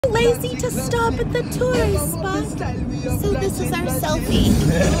Lazy to stop at the tourist spot, so this is our selfie.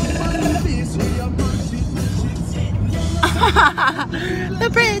 The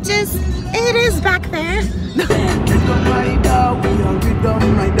bridge it is back there.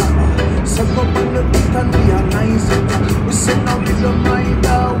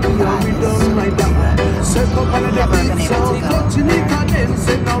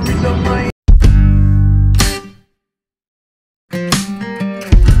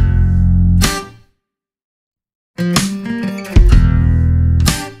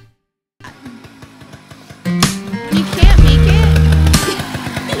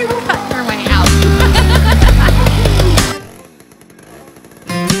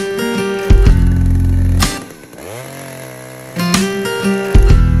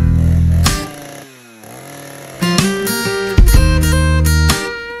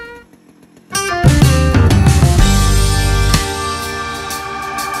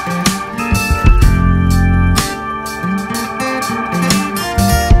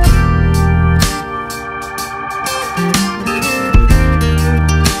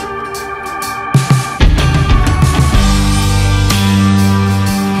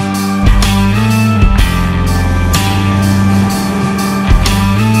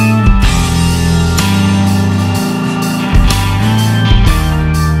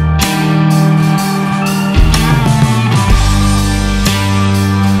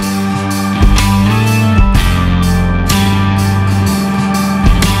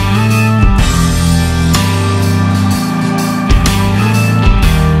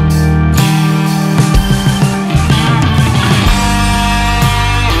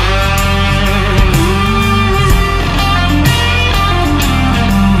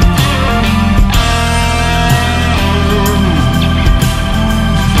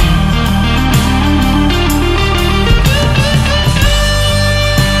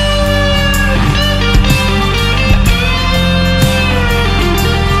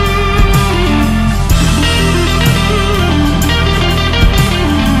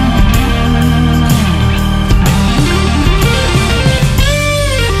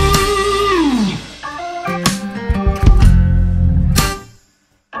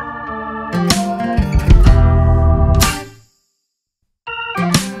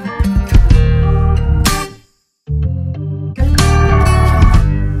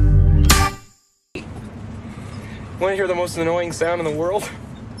 Want to hear the most annoying sound in the world?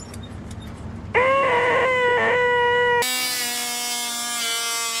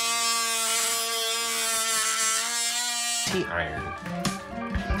 The iron.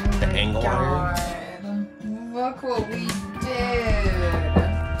 The angle iron. Look what we did.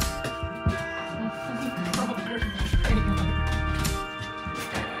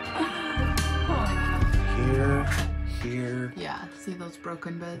 Here. Yeah, see those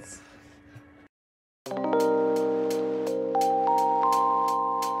broken bits?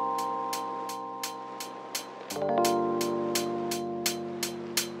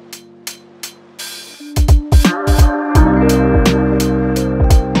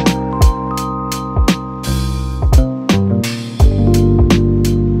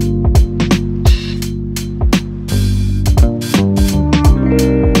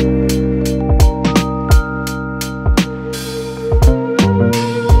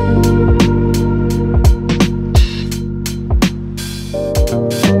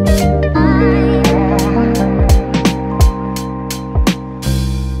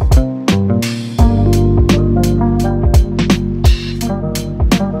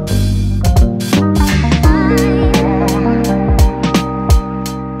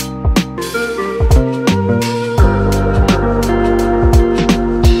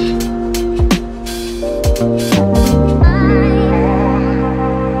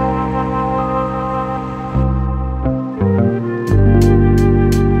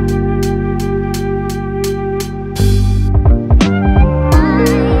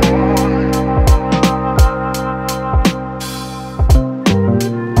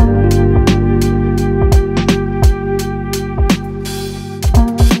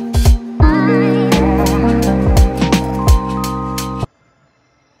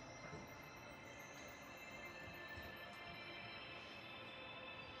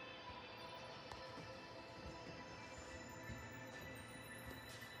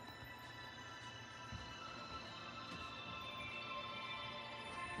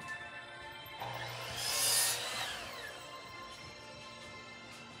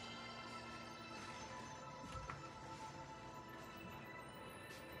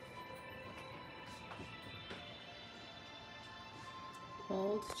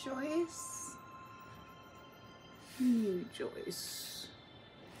 Old Joyce, new Joyce.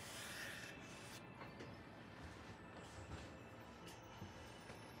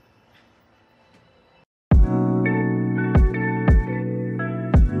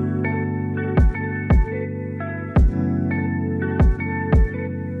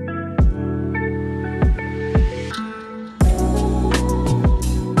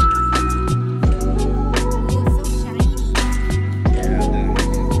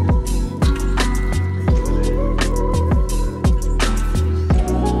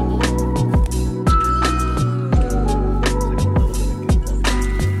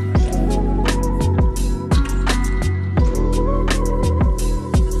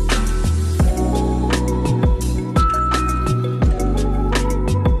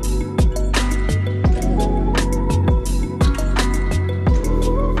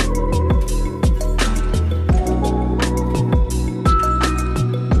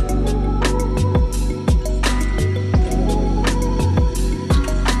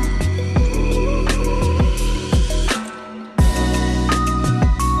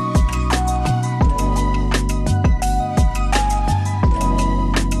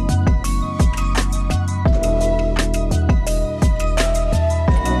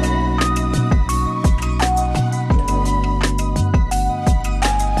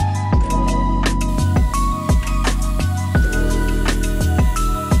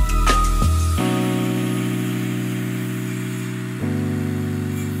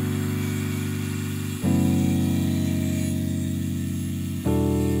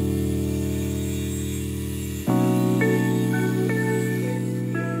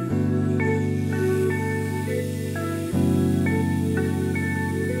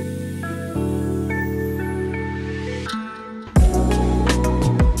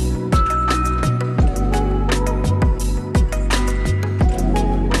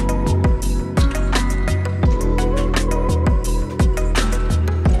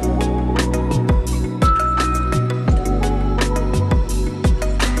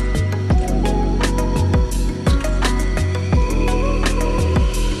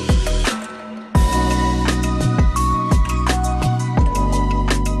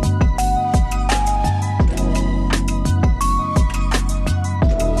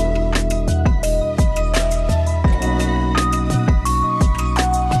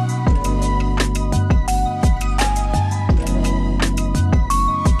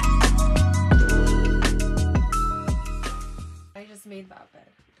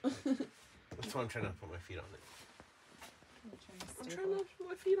 why I'm trying not to put my feet on it. I'm I'm trying not to put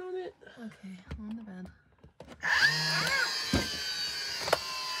my feet on it. Okay, on the bed.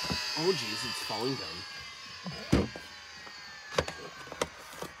 Oh jeez, it's falling down.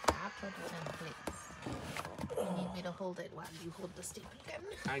 I'll put it in place. You need me to hold it while you hold the staple gun.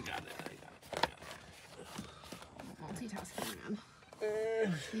 I got it. Multitasking, man.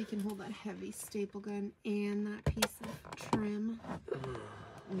 You can hold that heavy staple gun and that piece of trim.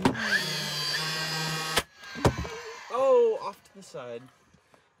 Oh, off to the side.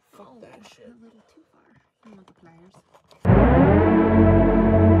 Fuck that shit. A little too far. You want the pliers.